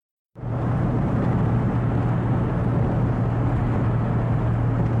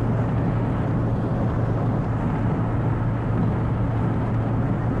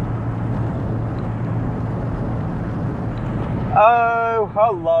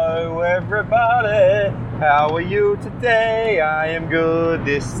hello everybody. How are you today? I am good.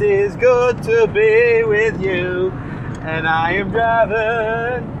 This is good to be with you. And I am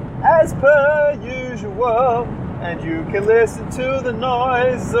driving as per usual. And you can listen to the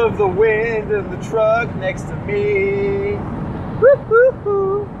noise of the wind and the truck next to me.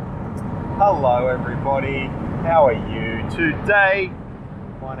 Woo-hoo-hoo. Hello everybody. How are you today?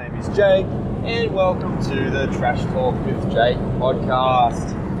 My name is Jake, and welcome to the Trash Talk with Jake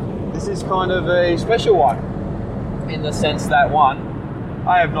podcast. This is kind of a special one, in the sense that one,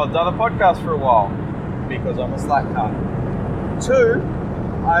 I have not done a podcast for a while, because I'm a slack cunt. Two,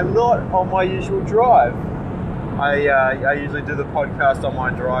 I'm not on my usual drive. I usually do the podcast on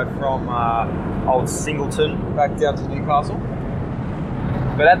my drive from old Singleton back down to Newcastle.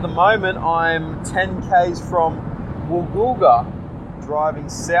 But at the moment, I'm 10 k's from Woolgoolga, driving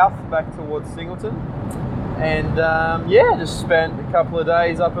south back towards Singleton, and just spent a couple of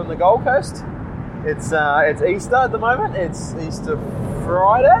days up on the Gold Coast. It's Easter at the moment. It's Easter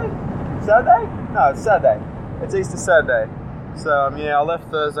Friday, Saturday? No, it's Saturday. It's Easter Saturday. So I left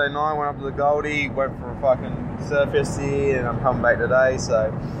Thursday night, went up to the Goldie, went for a fucking surf yesterday, and I'm coming back today.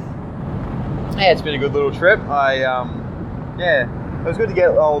 So yeah, it's been a good little trip. It was good to get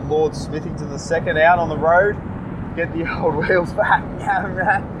old Lord Smithington II out on the road. Get the old wheels back,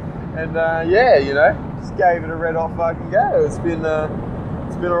 and just gave it a red hot fucking go. It's been a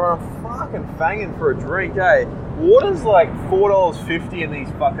fucking fanging for a drink, eh? Water's like $4.50 in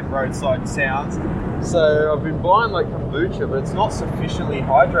these fucking roadside towns, so I've been buying like kombucha, but it's not sufficiently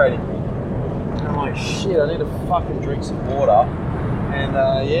hydrating me. And I'm like, shit, I need to fucking drink some water. And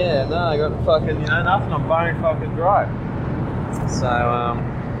I got fucking nothing. I'm bone fucking dry. So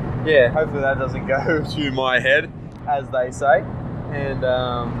hopefully that doesn't go to my head, as they say, and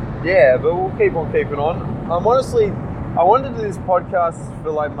but we'll keep on keeping on. I wanted to do this podcast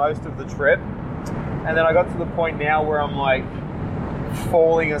for like most of the trip, and then I got to the point now where I'm like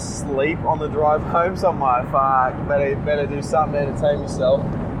falling asleep on the drive home, so I'm like, fuck, better do something to entertain myself.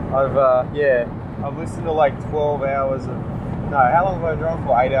 I've listened to like 12 hours of, how long have I driven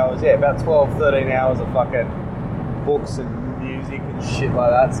for? 8 hours, about 12, 13 hours of fucking books and music and shit like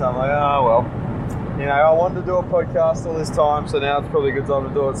that, so I'm like, oh well. I wanted to do a podcast all this time, so now it's probably a good time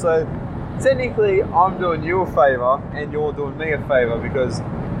to do it. So technically, I'm doing you a favour, and you're doing me a favour, because,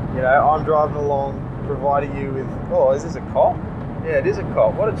 I'm driving along, providing you with... Oh, is this a cop? Yeah, it is a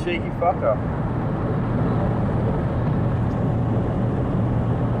cop. What a cheeky fucker.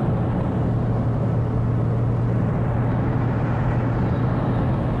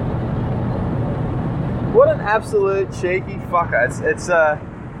 What an absolute cheeky fucker.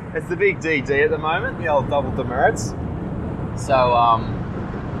 It's the big DD at the moment, the old double demerits. So,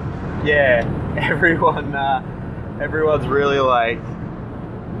 everyone's really like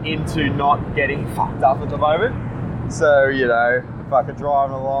into not getting fucked up at the moment. So, fucking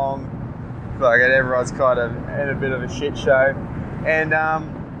driving along, fucking everyone's kind of in a bit of a shit show. And,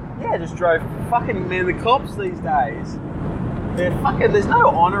 just drove fucking, man, the cops these days, there's no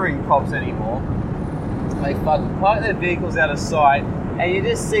honouring cops anymore. They fucking park their vehicles out of sight, and you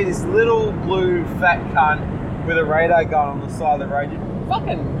just see this little blue fat cunt with a radar gun on the side of the road.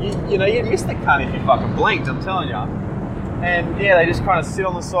 You'd miss the cunt if you fucking blinked, I'm telling you. And they just kind of sit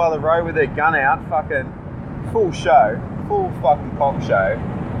on the side of the road with their gun out, fucking full fucking cop show.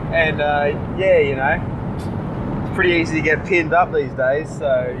 And it's pretty easy to get pinned up these days.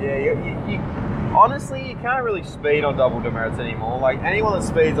 So honestly, you can't really speed on double demerits anymore. Like, anyone that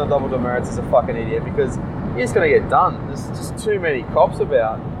speeds on double demerits is a fucking idiot, because you're just going to get done. There's just too many cops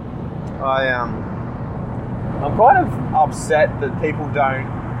about. I'm kind of upset that people don't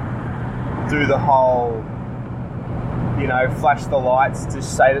do the whole, flash the lights to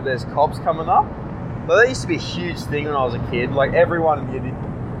say that there's cops coming up. But that used to be a huge thing when I was a kid. Like,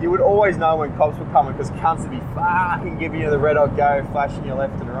 you would always know when cops were coming, because cunts would be fucking giving you the red hot go, flashing you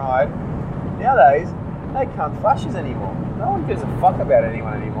left and right. Nowadays, they can't flashes anymore. No one gives a fuck about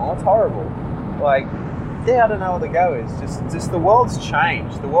anyone anymore. It's horrible. Like, I don't know what the go is. Just the world's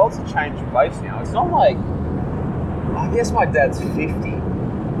changed. The world's a changed place now. It's not like, I guess my dad's 50,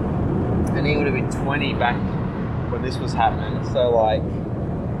 and he would have been 20 back when this was happening. So like,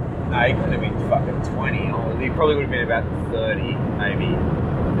 no, he couldn't have been fucking 20. Or he probably would have been about 30, maybe.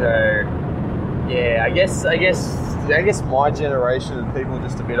 So yeah, I guess my generation and people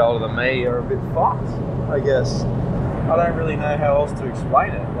just a bit older than me are a bit fucked. I guess I don't really know how else to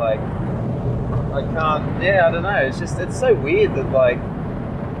explain it. Like, I can't. Yeah, I don't know. It's so weird that like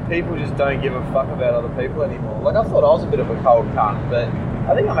people just don't give a fuck about other people anymore. Like, I thought I was a bit of a cold cunt, but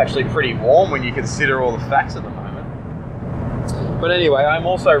I think I'm actually pretty warm when you consider all the facts at the moment. But anyway, I'm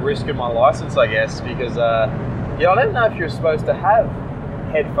also risking my license, I guess, because I don't know if you're supposed to have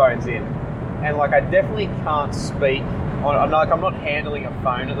headphones in, and like I definitely can't speak. I'm not handling a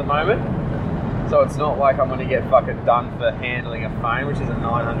phone at the moment, so it's not like I'm going to get fucking done for handling a phone, which is a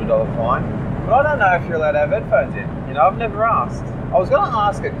 $900 fine. But I don't know if you're allowed to have headphones in. You know, I've never asked. I was going to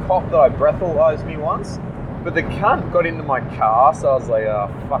ask a cop that I breathalyzed me once, but the cunt got into my car, so I was like, oh,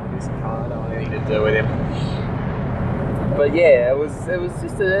 fuck this cunt, I don't want anything to do with him. But yeah, it was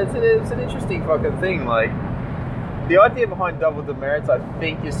just it's an interesting fucking thing. Like, the idea behind double demerits, I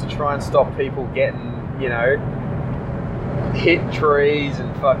think, is to try and stop people getting, you know, hit trees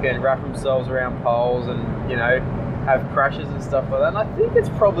and fucking wrap themselves around poles and, you know, have crashes and stuff like that. And I think it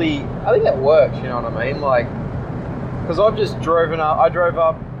works, you know what I mean? Like, because I've just I drove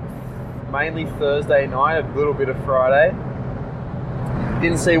up mainly Thursday night, a little bit of Friday.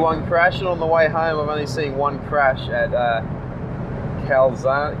 Didn't see one crash, and on the way home I've only seen one crash at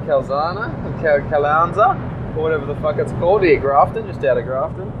Calzana, or whatever the fuck it's called, near Grafton, just out of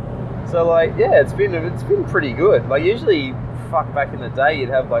Grafton. So like, yeah, it's been pretty good. Like, usually, fuck, back in the day, you'd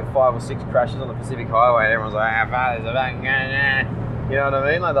have like 5 or 6 crashes on the Pacific Highway, and everyone's like, you know what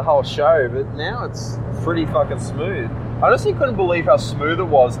I mean? Like the whole show. But now it's pretty fucking smooth. I honestly couldn't believe how smooth it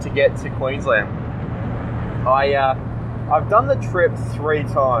was to get to Queensland. I've done the trip 3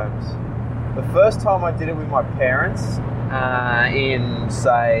 times. The first time I did it with my parents in,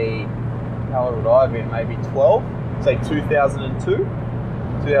 say, how old would I have been? Maybe 12, say 2002,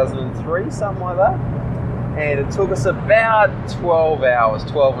 2003, something like that. And it took us about 12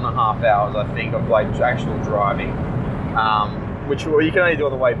 and a half hours, I think, of like actual driving. Which you can only do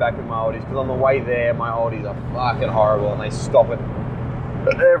on the way back with my oldies, because on the way there, my oldies are fucking horrible, and they stop at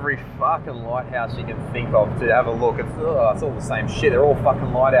every fucking lighthouse you can think of to have a look. It's all the same shit. They're all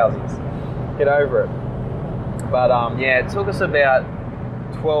fucking lighthouses. Get over it. But yeah, it took us about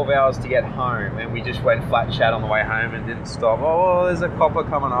 12 hours to get home, and we just went flat chat on the way home and didn't stop. Oh, there's a copper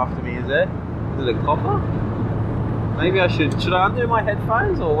coming after me, is there? Is it a copper? Maybe I should I undo my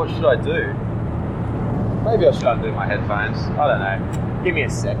headphones, or what should I do? Maybe I should undo my headphones. I don't know. Give me a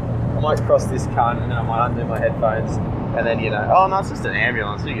sec. I might cross this cunt and then I might undo my headphones. And then, you know, oh no, it's just an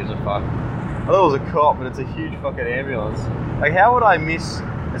ambulance. Who gives a fuck? I thought it was a cop, but it's a huge fucking ambulance. Like, how would I miss?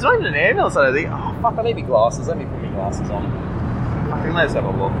 It's not even an ambulance, I don't think. Oh, fuck, I need my glasses. Let me put my glasses on. Fucking let's have a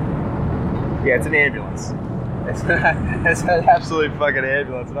look. Yeah, it's an ambulance. It's an absolute fucking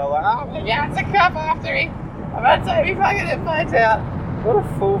ambulance. And I'm like, oh my god, it's a cop after me. I'm about to take me fucking headphones out. What a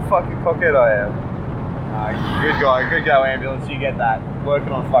full fucking cockhead I am. Good go ambulance, you get that.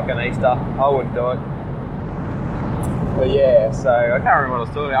 Working on fucking Easter, I wouldn't do it. But yeah, so I can't remember what I was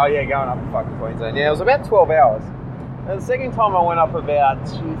talking about. Oh yeah, going up to fucking Queensland. Yeah, it was about 12 hours. And the second time I went up about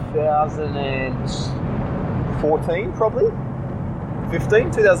 2014, probably.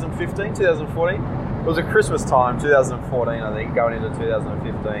 2015, 2014. It was a Christmas time, 2014 I think, going into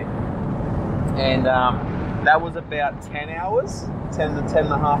 2015. And that was about 10 hours, 10 to 10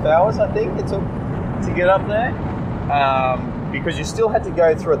 and a half hours I think it took to get up there, because you still had to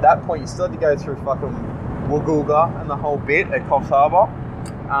go through, at that point, you still had to go through fucking Woolgoolga and the whole bit at Coffs Harbour.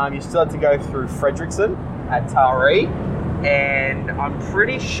 You still had to go through Frederickson at Taree, and I'm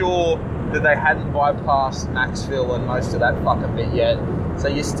pretty sure that they hadn't bypassed Maxville and most of that fucking bit yet, so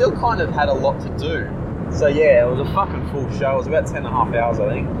you still kind of had a lot to do. So yeah, it was a fucking full show. It was about 10 and a half hours I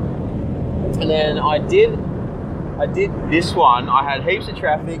think. And then I did this one. I had heaps of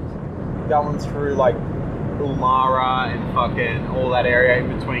traffic going through like Ulmara and fucking all that area in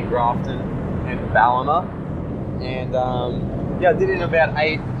between Grafton and Ballina, and yeah, I did it in about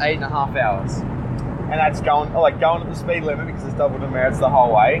eight and a half hours, and that's going at the speed limit because it's double demerits the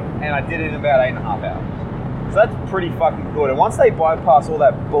whole way, and I did it in about 8.5 hours. So that's pretty fucking good. And once they bypass all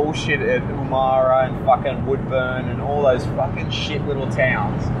that bullshit at Ulmara and fucking Woodburn and all those fucking shit little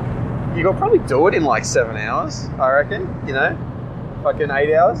towns, you could probably do it in like 7 hours, I reckon. You know, fucking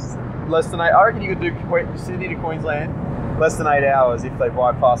 8 hours. Less than 8. I reckon you could do Sydney to Queensland less than 8 hours if they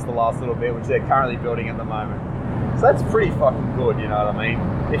bypass the last little bit, which they're currently building at the moment. So that's pretty fucking good, you know what I mean?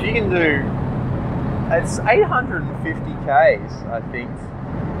 If you can do, it's 850 Ks, I think,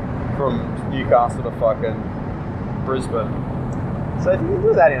 from Newcastle to fucking Brisbane. So if you can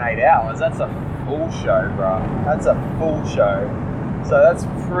do that in 8 hours, that's a full show, bro. That's a full show. So that's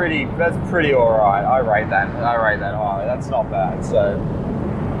pretty alright. I rate that high. That's not bad. So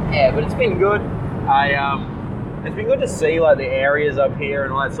yeah, but it's been good. It's been good to see like the areas up here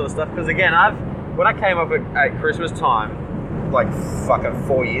and all that sort of stuff. Because again, when I came up at Christmas time, like fucking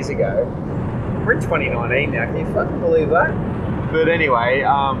 4 years ago, we're in 2019 now. Can you fucking believe that? But anyway,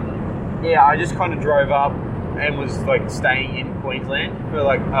 yeah, I just kind of drove up and was like staying in Queensland for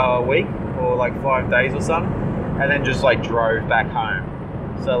like a week or like 5 days or something, and then just like drove back home.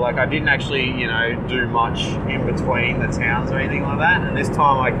 So like I didn't actually, you know, do much in between the towns or anything like that. And this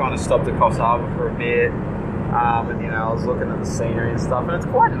time I kind of stopped at Coffs Harbour for a bit, and you know, I was looking at the scenery and stuff, and it's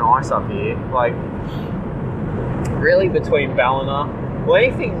quite nice up here. Like really between Ballina, well,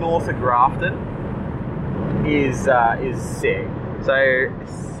 anything north of Grafton is sick. So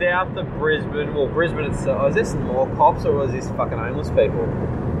south of Brisbane, well, Brisbane itself, is this more cops or was this fucking homeless people?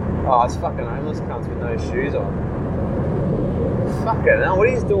 Oh, it's fucking homeless cunts with no shoes on. Fucking hell, what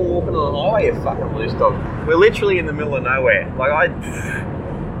are you doing walking on the highway, you fucking loose dog? We're literally in the middle of nowhere. Like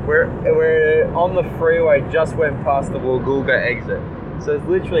we're on the freeway, just went past the Woolgoolga exit. So there's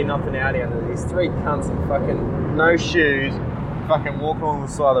literally nothing out here. And these three cunts in fucking no shoes, fucking walking along the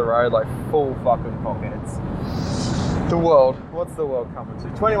side of the road like full fucking cockheads. The world. What's the world coming to?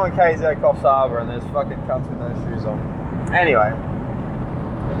 21 k's out of Coffs Harbour and there's fucking cunts with no shoes on. Anyway.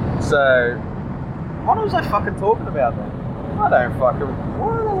 So, what was I fucking talking about then? I don't fucking...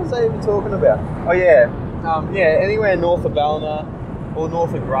 What was I even talking about? Oh yeah. Yeah, anywhere north of Ballina or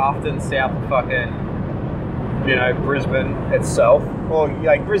north of Grafton, south of fucking, you know, Brisbane itself. Or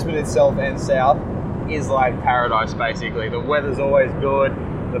like Brisbane itself and south is like paradise basically. The weather's always good.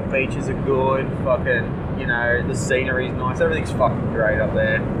 The beaches are good. Fucking... You know, the scenery's nice. Everything's fucking great up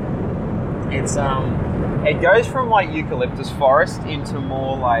there. It's it goes from like eucalyptus forest into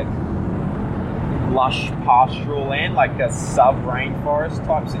more like lush pastoral land, like a sub-rainforest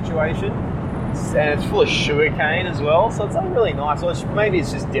type situation. And it's full of sugarcane as well, so it's like really nice. Well, maybe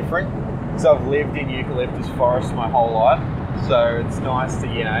it's just different because I've lived in eucalyptus forest my whole life, so it's nice to,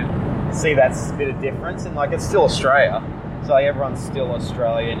 you know, see that bit of difference. And like, it's still Australia, so like everyone's still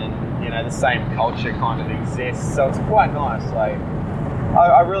Australian, and you know, the same culture kind of exists, so it's quite nice. Like,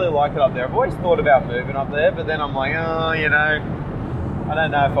 I really like it up there. I've always thought about moving up there, but then I'm like, oh, you know, I don't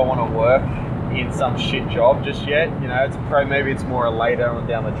know if I want to work in some shit job just yet. You know, it's maybe it's more a later on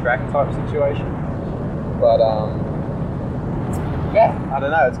down the track type situation. But yeah, I don't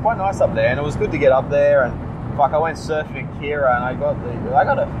know. It's quite nice up there, and it was good to get up there. And fuck, I went surfing in Kira, and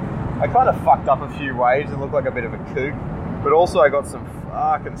I kind of fucked up a few waves and looked like a bit of a kook. But also I got some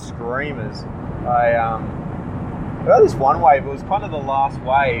fucking screamers. I got this one wave, it was kind of the last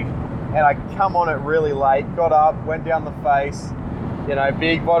wave, and I come on it really late, got up, went down the face, you know,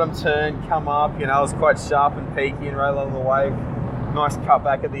 big bottom turn, come up, you know, it was quite sharp and peaky and right along the wave. Nice cut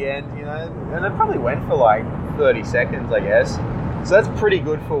back at the end, you know, and it probably went for like 30 seconds, I guess. So that's pretty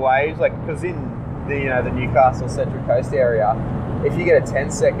good for waves, like, because in the, you know, the Newcastle Central Coast area, if you get a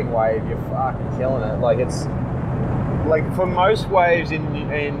 10-second wave, you're fucking killing it. Like, it's like for most waves in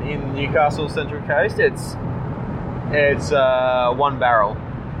Newcastle Central Coast, it's one barrel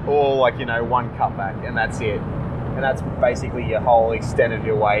or like, you know, one cutback, and that's it. And that's basically your whole extent of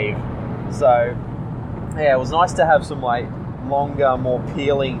your wave. So yeah, it was nice to have some like longer, more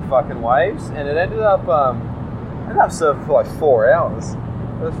peeling fucking waves, and it ended up surfing for like 4 hours.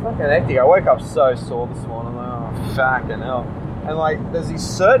 It was fucking hectic. I woke up so sore this morning. I'm like, oh fucking hell. And like, there's these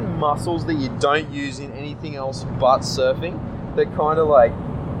certain muscles that you don't use in anything else but surfing that kind of like,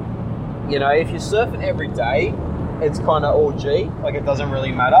 you know, if you're surfing every day, it's kind of all G, like it doesn't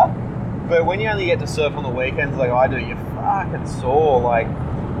really matter. But when you only get to surf on the weekends like I do, you're fucking sore. Like,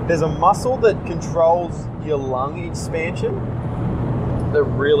 there's a muscle that controls your lung expansion that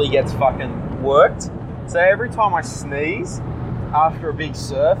really gets fucking worked. So every time I sneeze after a big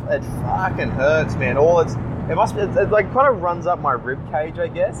surf, it fucking hurts, man. It like kind of runs up my rib cage, I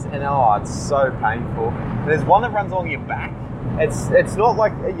guess, and oh, it's so painful. And there's one that runs along your back. It's not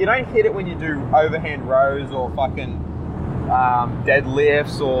like, you don't hit it when you do overhand rows or fucking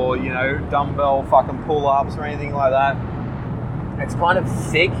deadlifts or, you know, dumbbell fucking pull-ups or anything like that. It's kind of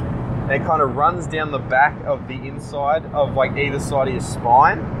thick, and it kind of runs down the back of the inside of like either side of your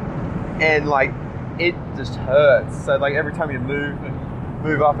spine, and like it just hurts. So like every time you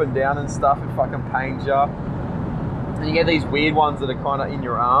move up and down and stuff, it fucking pains you. And you get these weird ones that are kind of in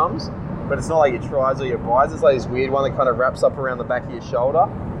your arms, but it's not like your tris or your bis. It's like this weird one that kind of wraps up around the back of your shoulder,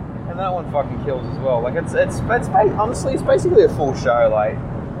 and that one fucking kills as well. Like it's honestly, it's basically a full show, like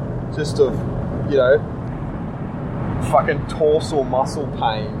just of, you know, fucking torsal muscle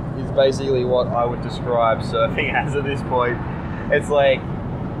pain is basically what I would describe surfing as at this point. It's like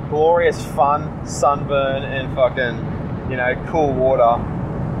glorious fun, sunburn, and fucking, you know, cool water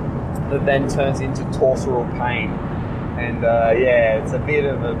that then turns into torsal pain. And yeah, it's a bit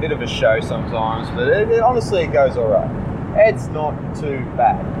of a show sometimes, but honestly, it goes all right. It's not too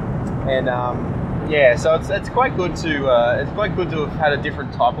bad, and yeah, so it's quite good to have had a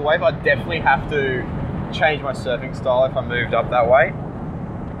different type of wave. I definitely have to change my surfing style if I moved up that way.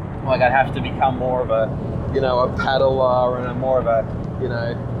 Like I'd have to become more of a, a paddler and a more of a,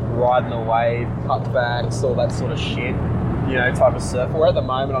 riding the wave, cutbacks, all that sort of shit, type of surfer. Where at the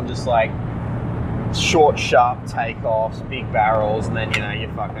moment I'm just like short, sharp takeoffs, big barrels, and then,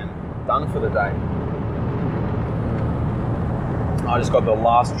 you're fucking done for the day. I just got the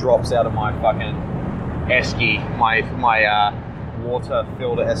last drops out of my fucking esky, my water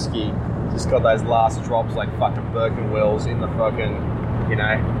filter esky. Just got those last drops like fucking Birkin wheels in the fucking,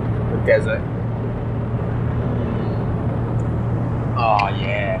 the desert. Oh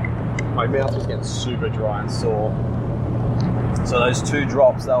yeah. My mouth was getting super dry and sore. So those 2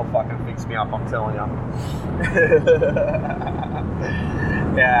 drops, they'll fucking fix me up, I'm telling you.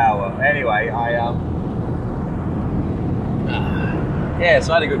 Yeah, well, anyway,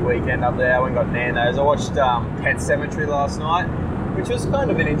 so I had a good weekend up there. I went and got Nando's. I watched Pet Sematary last night, which was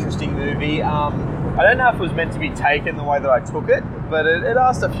kind of an interesting movie. I don't know if it was meant to be taken the way that I took it, but it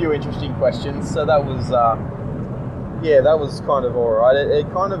asked a few interesting questions. So that was, that was kind of alright.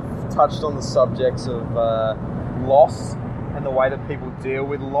 It kind of touched on the subjects of loss and the way that people deal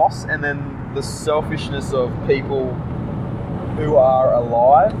with loss, and then the selfishness of people who are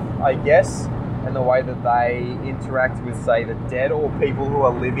alive, I guess, and the way that they interact with, say, the dead, or people who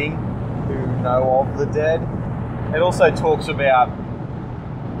are living who know of the dead. It also talks about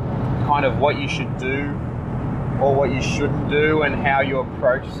kind of what you should do or what you shouldn't do, and how you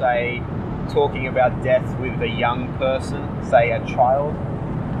approach, say, talking about death with a young person, say a child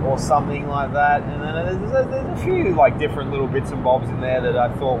or something like that. And then there's a few like different little bits and bobs in there that I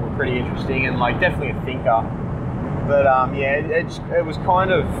thought were pretty interesting, and like definitely a thinker. But it was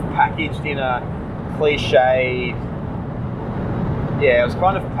kind of packaged in a cliched,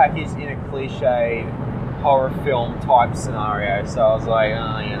 horror film type scenario. So I was like,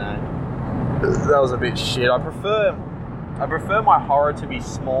 that was a bit shit. I prefer my horror to be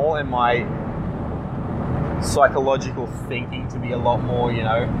small and my psychological thinking to be a lot more,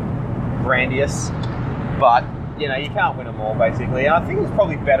 grandiose. But, you can't win them all, basically. And I think it was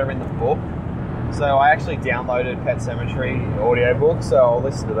probably better in the book. So I actually downloaded Pet Sematary audiobook, so I'll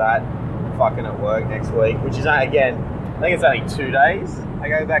listen to that fucking at work next week, which is, again, I think it's only 2 days. I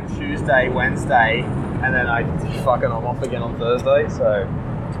go back Tuesday, Wednesday, and then I'm off again on Thursday. So,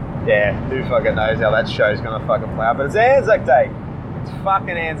 yeah, who fucking knows how that show's gonna fucking play out. But it's Anzac Day. It's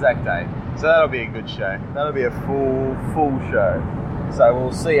fucking Anzac Day. So that'll be a good show. That'll be a full show. So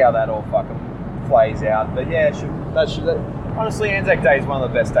we'll see how that all fucking plays out. But yeah, honestly, Anzac Day is one of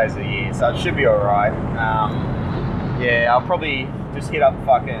the best days of the year, so it should be alright. I'll probably just hit up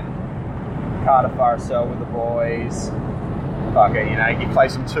fucking Carter Farcell with the boys. Fucking, you play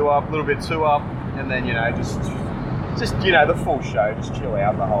some 2-up, a little bit 2-up, and then, just the full show, just chill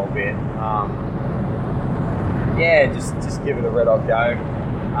out the whole bit. Just give it a red hot go.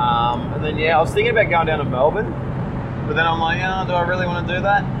 And then, I was thinking about going down to Melbourne, but then I'm like, do I really want to do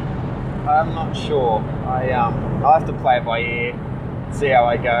that? I'm not sure. I'll have to play it by ear, see how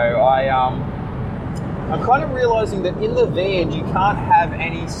I go. I'm kind of realising that in the van you can't have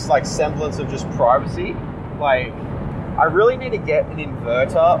any like semblance of just privacy. Like, I really need to get an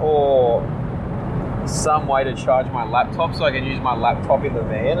inverter or some way to charge my laptop so I can use my laptop in the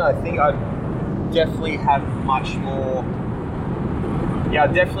van. I think I'd definitely have much more. I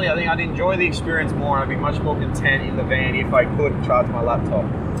think I'd enjoy the experience more, and I'd be much more content in the van if I could charge my laptop.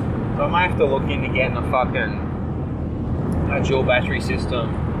 So I might have to look into getting a dual battery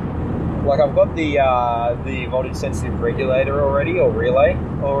system. Like, I've got the voltage sensitive regulator already, or relay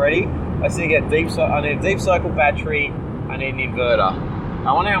already. I still get I need a deep cycle battery, I need an inverter.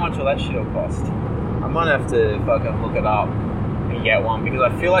 I wonder how much all that shit will cost. I might have to fucking look it up and get one, because I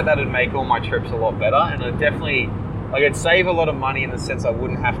feel like that'd make all my trips a lot better, and it'd definitely, it'd save a lot of money in the sense I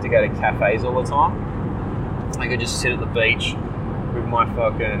wouldn't have to go to cafes all the time. I could just sit at the beach with my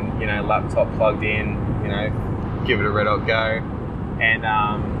fucking, laptop plugged in, give it a red hot go. And,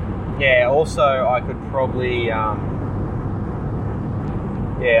 also I could probably,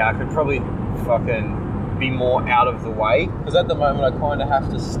 fucking be more out of the way. Because at the moment I kind of have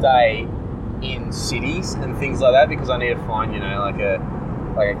to stay in cities and things like that, because I need to find, like a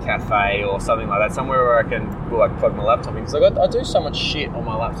cafe or something like that, somewhere where I can plug my laptop in. Because I do so much shit on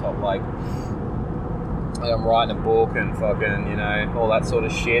my laptop, like I'm writing a book and fucking, all that sort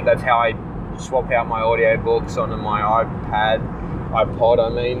of shit. That's how I swap out my audio books onto my iPod,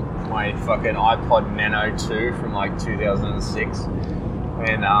 my fucking iPod Nano 2 from 2006.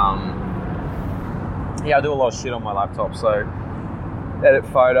 And I do a lot of shit on my laptop, so edit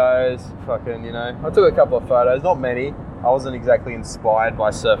photos, fucking, I took a couple of photos, not many. I wasn't exactly inspired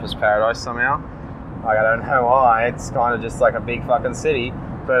by Surfers Paradise somehow, Like, I don't know why. It's kind of just like a big fucking city.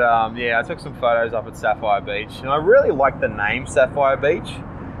 But yeah, I took some photos up at Sapphire Beach, and I really like the name Sapphire Beach.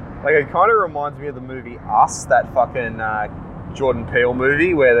 Like, it kind of reminds me of the movie Us, that fucking Jordan Peele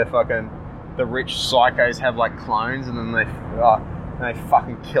movie where the rich psychos have like clones, and then they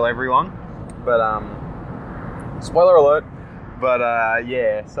fucking kill everyone. But spoiler alert. But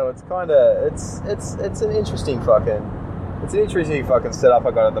yeah, so it's kind of it's an interesting fucking setup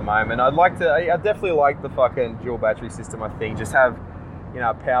I got at the moment. I definitely like the fucking dual battery system. I think just have, you know,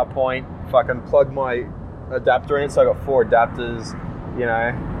 a PowerPoint, fucking plug my adapter in it, so I got 4 adapters, you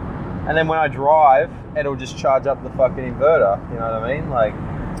know. And then when I drive, it'll just charge up the fucking inverter. You know what I mean? Like,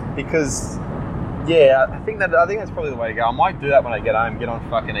 because, yeah, I think that's probably the way to go. I might do that when I get home. Get on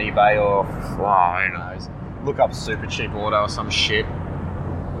fucking eBay or, who knows, look up Super Cheap Auto or some shit,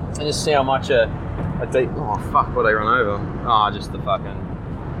 and just see how much oh fuck, what I run over? Oh, just the fucking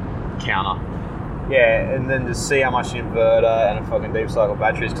counter. Yeah, and then just see how much an inverter and a fucking deep cycle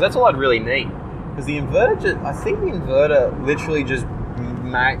battery is, because that's all I'd really need. Because the inverter, I think the inverter literally just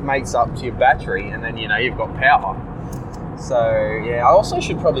makes up to your battery, and then, you know, you've got power. So yeah, I also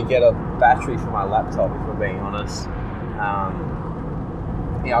should probably get a battery for my laptop, if we're being honest.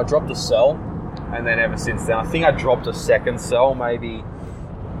 Yeah, I dropped a cell, and then ever since then, I think I dropped a second cell maybe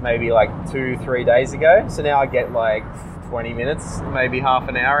like 2-3 days ago. So now I get like 20 minutes, maybe half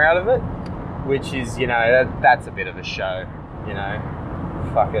an hour out of it, which is, you know, that's a bit of a show, you know.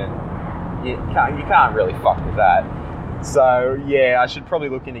 Fucking, you can't really fuck with that. So yeah, I should probably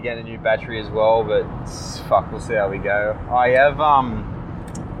look into getting a new battery as well, but fuck, we'll see how we go. I have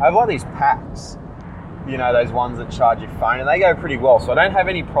like these packs, you know, those ones that charge your phone, and they go pretty well. So I don't have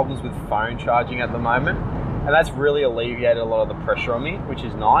any problems with phone charging at the moment, and that's really alleviated a lot of the pressure on me, which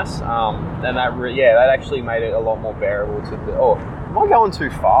is nice. And that actually made it a lot more bearable to do. Oh, am I going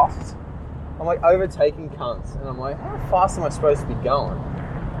too fast? I'm like overtaking cunts, and I'm like, how fast am I supposed to be going?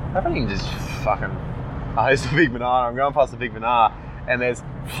 I don't even just fucking. Oh, there's the Big Banana. I'm going past the Big Banana, and there's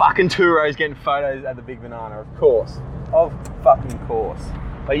fucking touros getting photos at the Big Banana. Of course. Of fucking course.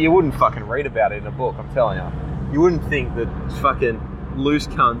 Like, you wouldn't fucking read about it in a book, I'm telling you. You wouldn't think that fucking loose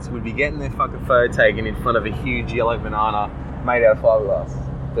cunts would be getting their fucking photo taken in front of a huge yellow banana made out of fiberglass.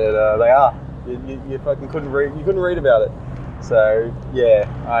 But they are. You fucking couldn't read about it. So, yeah,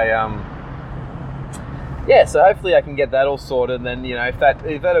 yeah, so hopefully I can get that all sorted, and then, you know, if that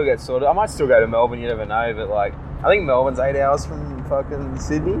all gets sorted, I might still go to Melbourne, you never know, but like, I think Melbourne's 8 hours from fucking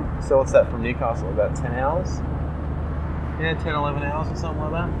Sydney, so what's that from Newcastle, about 10 hours? Yeah, 10, 11 hours or something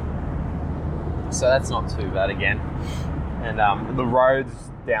like that. So that's not too bad again. And the roads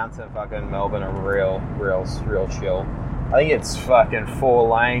down to fucking Melbourne are real chill. I think it's fucking 4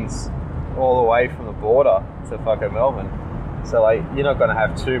 lanes all the way from the border to fucking Melbourne. So like, you're not going to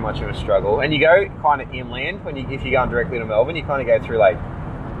have too much of a struggle. And you go kind of inland if you're going directly to Melbourne. You kind of go through like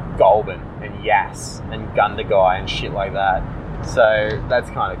Goulburn and Yass and Gundagai and shit like that. So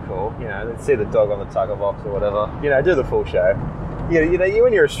that's kind of cool. You know, let's see the dog on the tugger box or whatever. You know, do the full show. You know,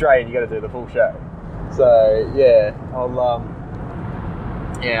 when you're Australian, you got to do the full show. So yeah, I'll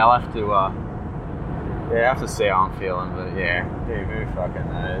have to I have to see how I'm feeling. But yeah, who fucking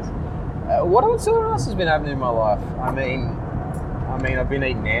knows? What else has been happening in my life? I mean, I've been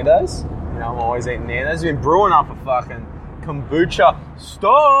eating Nando's. You know, I'm always eating Nando's. I've been brewing up a fucking kombucha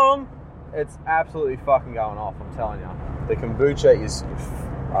storm. It's absolutely fucking going off, I'm telling you. The kombucha is...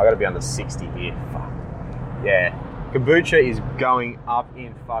 I gotta be under 60 here. Fuck. Yeah. Kombucha is going up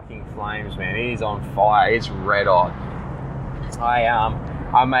in fucking flames, man. It is on fire. It's red hot.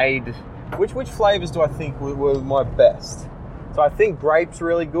 I made... Which flavors do I think were my best? So I think grape's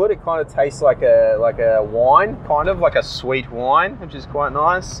really good. It kind of tastes like a wine, kind of like a sweet wine, which is quite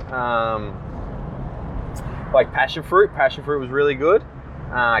nice. Like passion fruit. Passion fruit was really good.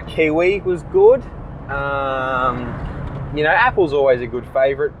 Kiwi was good. You know, apple's always a good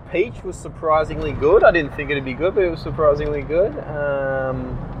favourite. Peach was surprisingly good. I didn't think it'd be good, but it was surprisingly good. I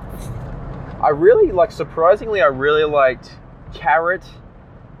really liked carrot.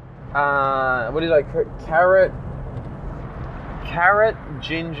 Carrot,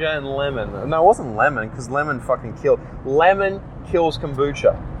 ginger, and lemon. No, it wasn't lemon, because lemon fucking killed. Lemon kills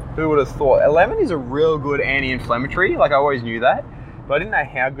kombucha. Who would have thought? Lemon is a real good anti-inflammatory. Like, I always knew that, but I didn't know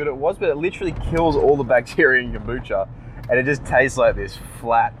how good it was. But it literally kills all the bacteria in kombucha, and it just tastes like this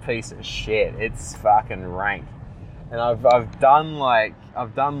flat piece of shit. It's fucking rank. And I've done like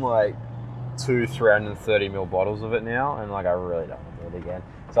 330ml bottles of it now, and like, I really don't want to do it again.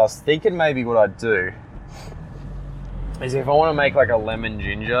 So I was thinking maybe what I'd do is, if I want to make like a lemon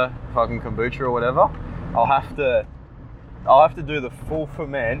ginger fucking kombucha or whatever, I'll have to do the full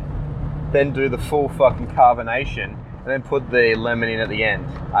ferment then do the full fucking carbonation, and then put the lemon in at the end,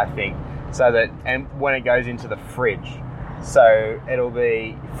 I think. So that, and when it goes into the fridge. So it'll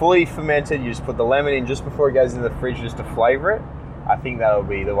be fully fermented, you just put the lemon in just before it goes into the fridge just to flavour it. I think that'll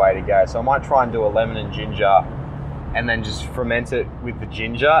be the way to go. So I might try and do a lemon and ginger, and then just ferment it with the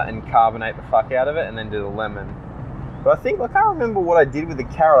ginger and carbonate the fuck out of it, and then do the lemon. But I think, I can't remember what I did with the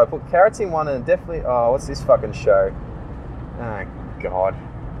carrot. I put carrots in one, and definitely, oh, what's this fucking show? Oh, God.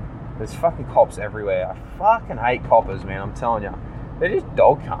 There's fucking cops everywhere. I fucking hate coppers, man, I'm telling you. They're just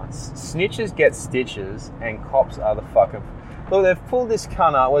dog cunts. Snitches get stitches, and cops are the fucking... Look, they've pulled this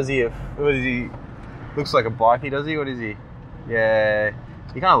cunt up. What is he? Looks like a bikie, does he? What is he? Yeah,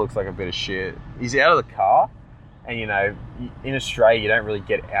 he kind of looks like a bit of shit. He's out of the car, and you know, in Australia, you don't really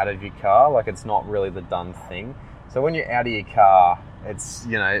get out of your car. Like, it's not really the done thing. So when you're out of your car, it's,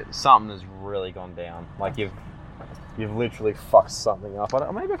 you know, something has really gone down. Like, you've literally fucked something up.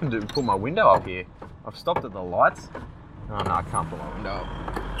 Maybe I can put my window up here. I've stopped at the lights. Oh no, I can't put my window up.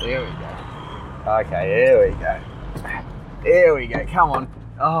 There we go. Okay, here we go. Here we go. Come on.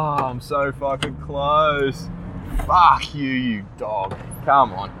 Oh, I'm so fucking close. Fuck you, you dog.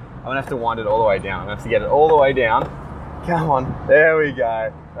 Come on. I'm gonna have to wind it all the way down. I'm gonna have to get it all the way down. Come on. There we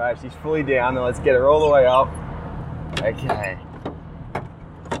go. Right, she's fully down. Now let's get her all the way up. Okay.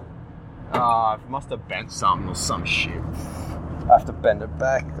 Oh, I must have bent something or some shit. I have to bend it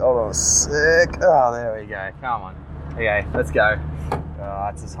back. Hold on a sec. Oh, there we go. Come on. Okay, let's go.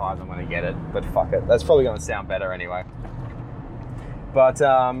 That's as high as I'm going to get it, but fuck it. That's probably going to sound better anyway. But,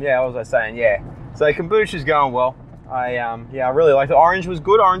 yeah, what was I saying? Yeah. So kombucha's going well. I really liked it. Orange was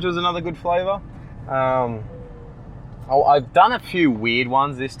good. Orange was another good flavour. I've done a few weird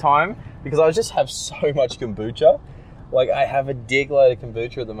ones this time because I just have so much kombucha. Like, I have a dig load of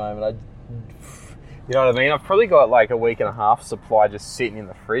kombucha at the moment. You know what I mean? I've probably got like a week and a half supply just sitting in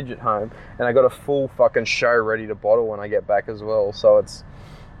the fridge at home, and I got a full fucking show ready to bottle when I get back as well. So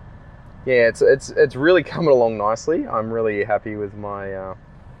it's really coming along nicely. I'm really happy with my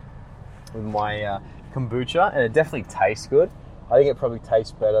kombucha, and it definitely tastes good. I think it probably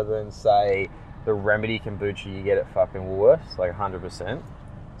tastes better than, say, the Remedy kombucha you get at fucking Woolworths, like 100%.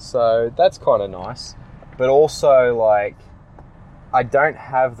 So that's kind of nice. But also, like, I don't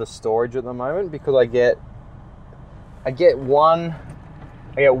have the storage at the moment because I get one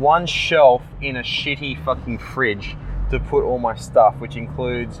shelf in a shitty fucking fridge to put all my stuff, which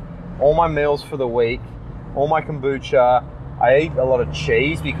includes all my meals for the week, all my kombucha. I eat a lot of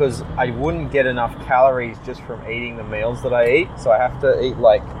cheese because I wouldn't get enough calories just from eating the meals that I eat, so I have to eat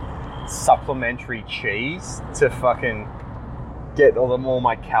like supplementary cheese to fucking get all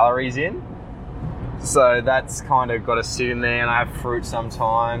my calories in. So that's kind of got to sit in there, and I have fruit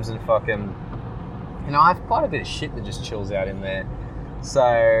sometimes, and fucking, you know, I have quite a bit of shit that just chills out in there. So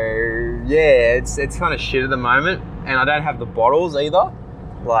yeah, it's kind of shit at the moment, and I don't have the bottles either.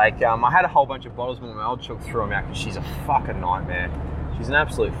 Like, I had a whole bunch of bottles, but my old chook threw them out because she's a fucking nightmare. She's an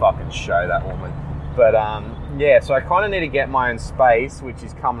absolute fucking show, that woman. But yeah, so I kind of need to get my own space, which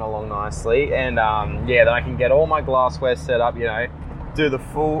is coming along nicely, and yeah, then I can get all my glassware set up, you know. Do the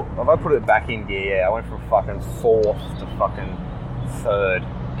full... If I put it back in gear, yeah, I went from fucking 4th to fucking 3rd,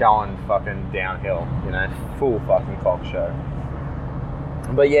 going fucking downhill, you know, full fucking cock show.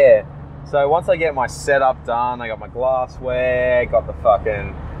 But yeah, so once I get my setup done, I got my glassware, got the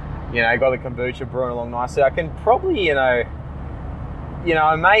fucking, you know, got the kombucha brewing along nicely, I can probably, you know,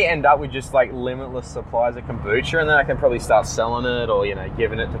 I may end up with just like limitless supplies of kombucha, and then I can probably start selling it, or, you know,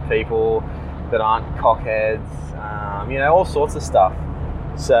 giving it to people that aren't cockheads, you know, all sorts of stuff.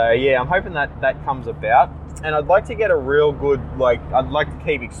 So yeah, I'm hoping that comes about, and I'd like to get a real good, like, I'd like to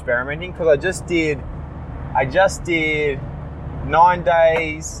keep experimenting, because I just did 9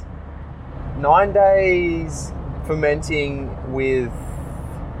 days fermenting with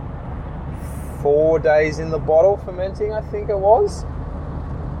 4 days in the bottle fermenting, I think it was.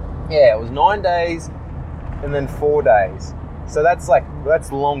 Yeah, it was 9 days and then 4 days. So that's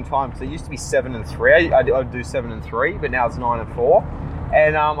a long time. So it used to be 7 and 3. I'd do 7 and 3, but now it's 9 and 4.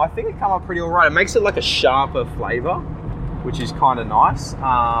 And I think it come up pretty all right. It makes it like a sharper flavour, which is kind of nice.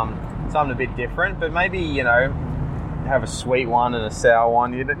 Something a bit different, but maybe, you know, have a sweet one and a sour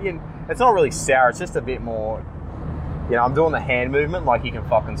one. It's not really sour. It's just a bit more, you know, I'm doing the hand movement like you can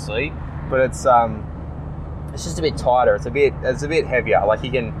fucking see, but it's just a bit tighter. It's a bit heavier. Like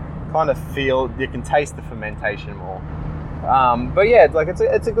you can kind of feel, you can taste the fermentation more. But yeah, like it's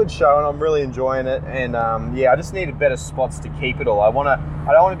a good show, and I'm really enjoying it. And yeah, I just needed better spots to keep it all. I don't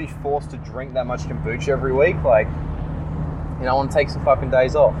want to be forced to drink that much kombucha every week. Like, you know, I want to take some fucking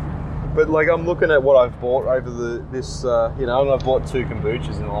days off. But like, I'm looking at what I've bought over this, you know, and I've bought 2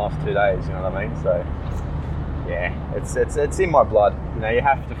 kombuchas in the last 2 days. You know what I mean? So yeah, it's in my blood. You know, you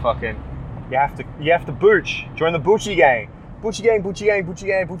have to booch. Join the Bucci gang. Bucci gang, Bucci gang, Bucci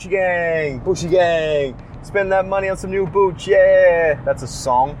gang, Bucci gang, Bucci gang. Spend that money on some new boots, yeah. That's a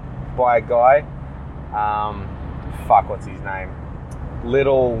song by a guy. What's his name?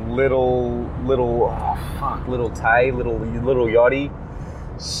 Little Tay, little Yachty.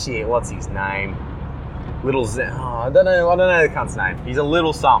 Shit, what's his name? I don't know the cunt's name. He's a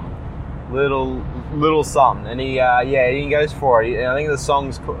little something. Little something. And he goes for it. I think the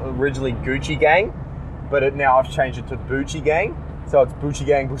song's originally Gucci Gang, but now I've changed it to Bucci Gang. So it's Bucci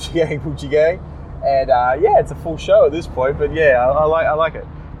Gang, Bucci Gang, Bucci Gang. And it's a full show at this point, but yeah, I like it.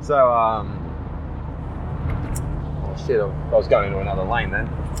 So, I was going into another lane then.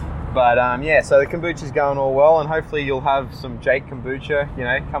 But so the kombucha's going all well, and hopefully you'll have some Jake kombucha, you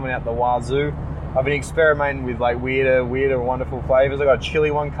know, coming out the wazoo. I've been experimenting with like weirder, wonderful flavors. I got a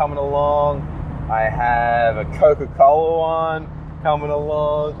chili one coming along. I have a Coca-Cola one coming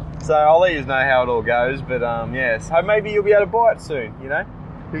along. So I'll let you know how it all goes. But so maybe you'll be able to buy it soon, you know?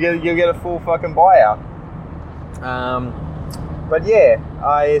 You'll get a full fucking buyout. But yeah,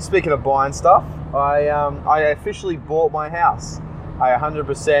 speaking of buying stuff, I officially bought my house. I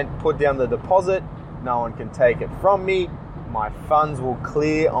 100% put down the deposit. No one can take it from me. My funds will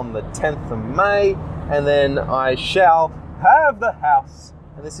clear on the 10th of May, and then I shall have the house.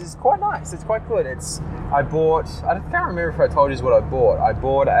 And this is quite nice. It's quite good. I can't remember if I told you what I bought. I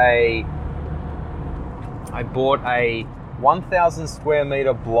bought a 1,000 square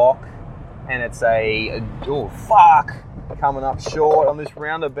meter block, and it's coming up short on this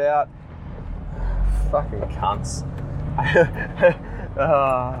roundabout. Fucking cunts.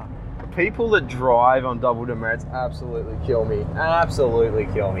 People that drive on double demerits absolutely kill me.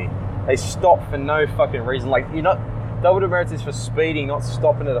 They stop for no fucking reason. Like, you're not, double demerits is for speeding, not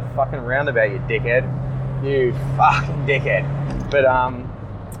stopping at a fucking roundabout, you dickhead. You fucking dickhead. But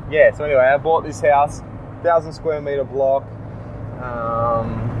so anyway, I bought this house, 1,000 square meter block.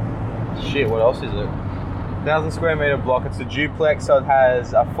 What else is it? 1,000 square meter block. It's a duplex, so it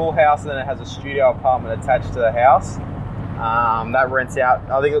has a full house and then it has a studio apartment attached to the house. That rents out,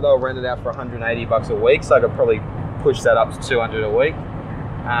 I think they'll rent it out for $180 a week, so I could probably push that up to $200 a week.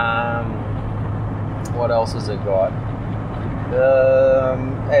 What else has it got?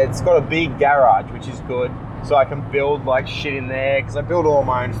 It's got a big garage, which is good, so I can build like shit in there, because I build all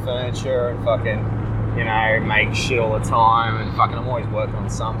my own furniture and fucking, you know, make shit all the time, and fucking I'm always working on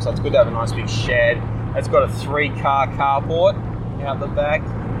something, so it's good to have a nice big shed. It's got a 3-car carport out the back.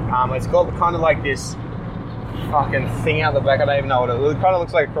 It's got kind of like this fucking thing out the back. I don't even know what it is. It kind of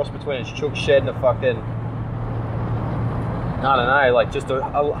looks like a cross between a chook shed and a fucking, I don't know, like just a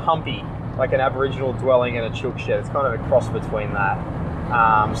humpy, like an Aboriginal dwelling and a chook shed. It's kind of a cross between that.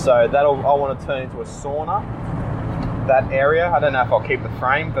 So I want to turn into a sauna, that area. I don't know if I'll keep the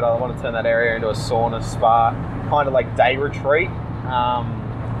frame, but I want to turn that area into a sauna, spa, kind of like day retreat.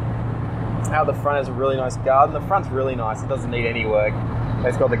 Out the front has a really nice garden. The front's really nice. It doesn't need any work.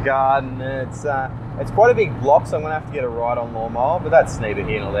 It's got the garden. It's quite a big block, so I'm gonna have to get a ride-on lawnmower. But that's neither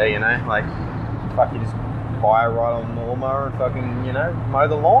here nor there, you know. Like, fuck, you just buy a ride-on lawnmower and fucking, you know, mow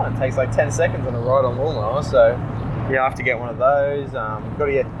the lawn. It takes like 10 seconds on a ride-on lawnmower. So yeah, I have to get one of those. So I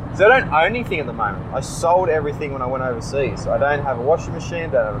don't own anything at the moment. I sold everything when I went overseas. So I don't have a washing machine.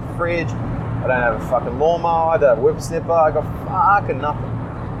 I don't have a fridge. I don't have a fucking lawnmower. I don't have a whip snipper. I got fucking nothing.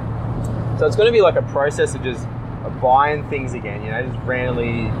 So it's going to be like a process of just buying things again, you know, just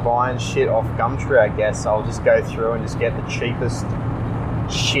randomly buying shit off Gumtree, I guess. I'll just go through and just get the cheapest,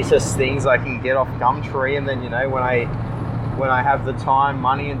 shittest things I can get off Gumtree, and then, you know, when I have the time,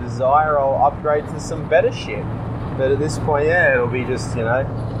 money, and desire, I'll upgrade to some better shit. But at this point, yeah, it'll be just, you know,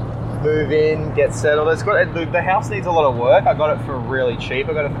 move in, get settled. The house needs a lot of work. I got it for really cheap.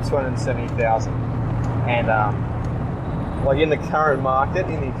 I got it for $270,000, and like in the current market,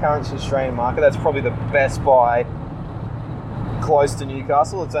 in the current Australian market, that's probably the best buy close to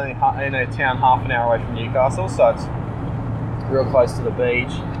Newcastle. It's only in a town half an hour away from Newcastle, so it's real close to the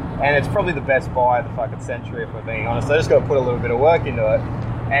beach. And it's probably the best buy of the fucking century, if we're being honest. I just got to put a little bit of work into it.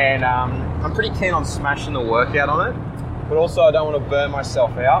 And I'm pretty keen on smashing the workout on it, but also I don't want to burn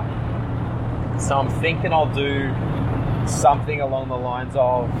myself out. So I'm thinking I'll do something along the lines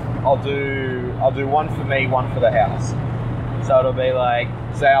of, I'll do one for me, one for the house. So it'll be like,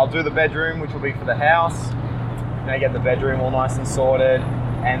 say I'll do the bedroom, which will be for the house. You know, get the bedroom all nice and sorted,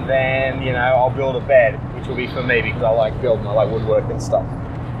 and then, you know, I'll build a bed, which will be for me because I like building, I like woodwork and stuff.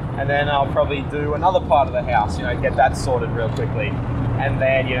 And then I'll probably do another part of the house, you know, get that sorted real quickly. and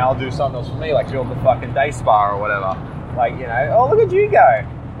then, you know, I'll do something else for me, like build the fucking day spa or whatever. Like, you know, oh, look at you go.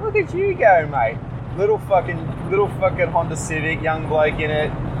 Look at you go, mate. Little fucking Honda Civic, young bloke in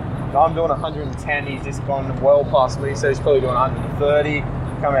it. I'm doing 110, he's just gone well past me, so he's probably doing 130.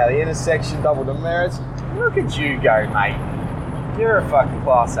 Come out of the intersection, double demerits. Look at you go, mate. You're a fucking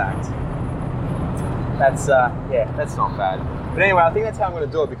class act. That's, that's not bad. But anyway, I think that's how I'm going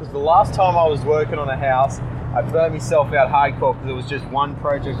to do it, because the last time I was working on a house, I burnt myself out hardcore because it was just one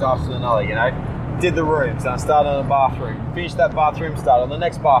project after another, you know. Did the rooms, and I started on the bathroom, finished that bathroom, started on the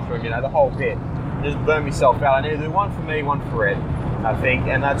next bathroom, you know, the whole bit. Just burnt myself out. I need to do one for me, one for Ed, I think,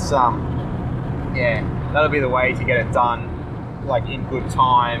 and that's, that'll be the way to get it done, like in good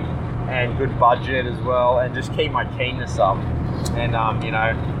time and good budget as well, and just keep my keenness up. And, you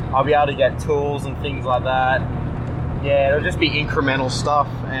know, I'll be able to get tools and things like that. Yeah, it'll just be incremental stuff,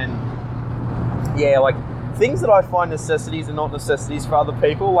 and yeah, like things that I find necessities and not necessities for other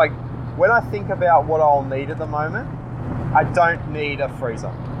people. Like when I think about what I'll need at the moment, I don't need a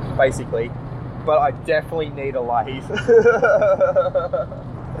freezer, basically, but I definitely need a lathe.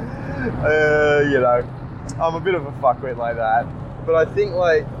 You know, I'm a bit of a fuckwit like that, but I think,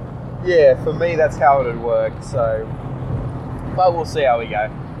 like, yeah, for me that's how it would work. So, but we'll see how we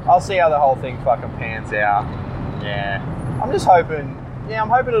go. I'll see how the whole thing fucking pans out. Yeah, I'm just hoping. Yeah, I'm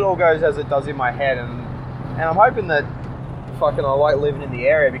hoping it all goes as it does in my head, and I'm hoping that fucking I like living in the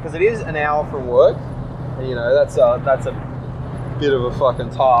area, because it is an hour from work, and you know that's a bit of a fucking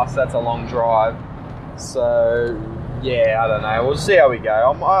task. That's a long drive. So yeah, I don't know. We'll see how we go.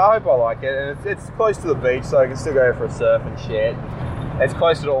 I hope I like it, and it's close to the beach, so I can still go for a surf and shit. It's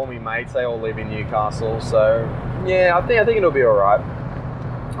closer to all my mates. They all live in Newcastle, so yeah, I think it'll be all right.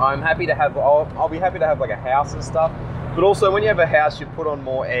 I'm happy to have. I'll be happy to have like a house and stuff. But also, when you have a house, you put on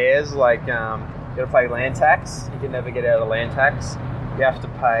more airs. Like you got to pay land tax. You can never get out of land tax. You have to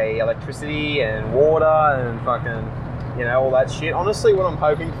pay electricity and water and fucking, you know, all that shit. Honestly, what I'm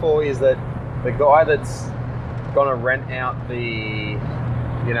hoping for is that the guy that's gonna rent out the,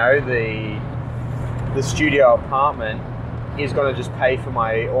 you know, the studio apartment is gonna just pay for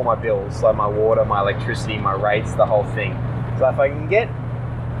all my bills, like my water, my electricity, my rates, the whole thing. So if I can get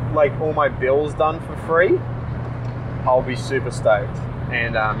like all my bills done for free, I'll be super stoked.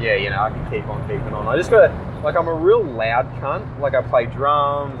 And yeah, you know, I can keep on keeping on. I just gotta, like, I'm a real loud cunt. Like, I play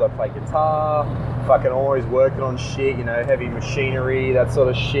drums, I play guitar, fucking always working on shit, you know, heavy machinery, that sort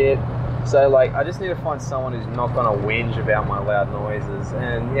of shit. So like, I just need to find someone who's not gonna whinge about my loud noises,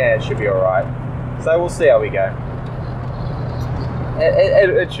 and yeah, it should be alright. So we'll see how we go.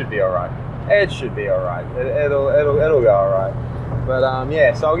 It should be alright. It should be alright. It'll go alright. But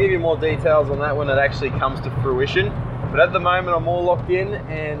yeah, so I'll give you more details on that when it actually comes to fruition. But at the moment, I'm all locked in,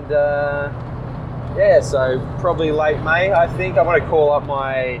 and yeah, so probably late May, I think. I'm gonna call up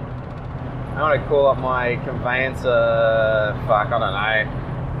my conveyancer. Fuck, I don't know.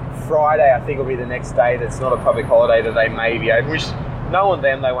 Friday, I think, will be the next day. That's not a public holiday that they may be open. Which, knowing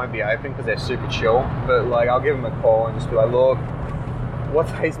them, they won't be open because they're super chill. But like, I'll give them a call and just be like, look, what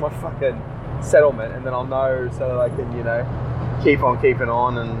day's my fucking settlement? And then I'll know so that I can, you know, keep on keeping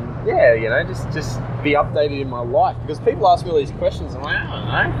on, and yeah, you know, just be updated in my life, because people ask me all these questions. I'm like,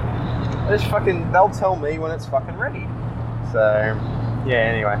 I don't know. They'll tell me when it's fucking ready. So yeah,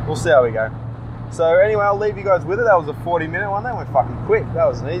 anyway, we'll see how we go. So anyway, I'll leave you guys with it. That was a 40-minute one. That went fucking quick. That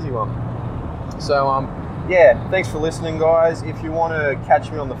was an easy one. So yeah, thanks for listening, guys. If you want to catch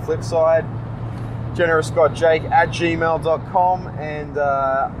me on the flip side, generousscottjake@gmail.com and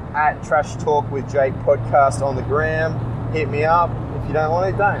at Trash Talk with Jake podcast on the gram. Hit me up. If you don't want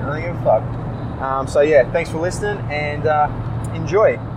it, don't. I don't give a fuck. So yeah, thanks for listening, and enjoy.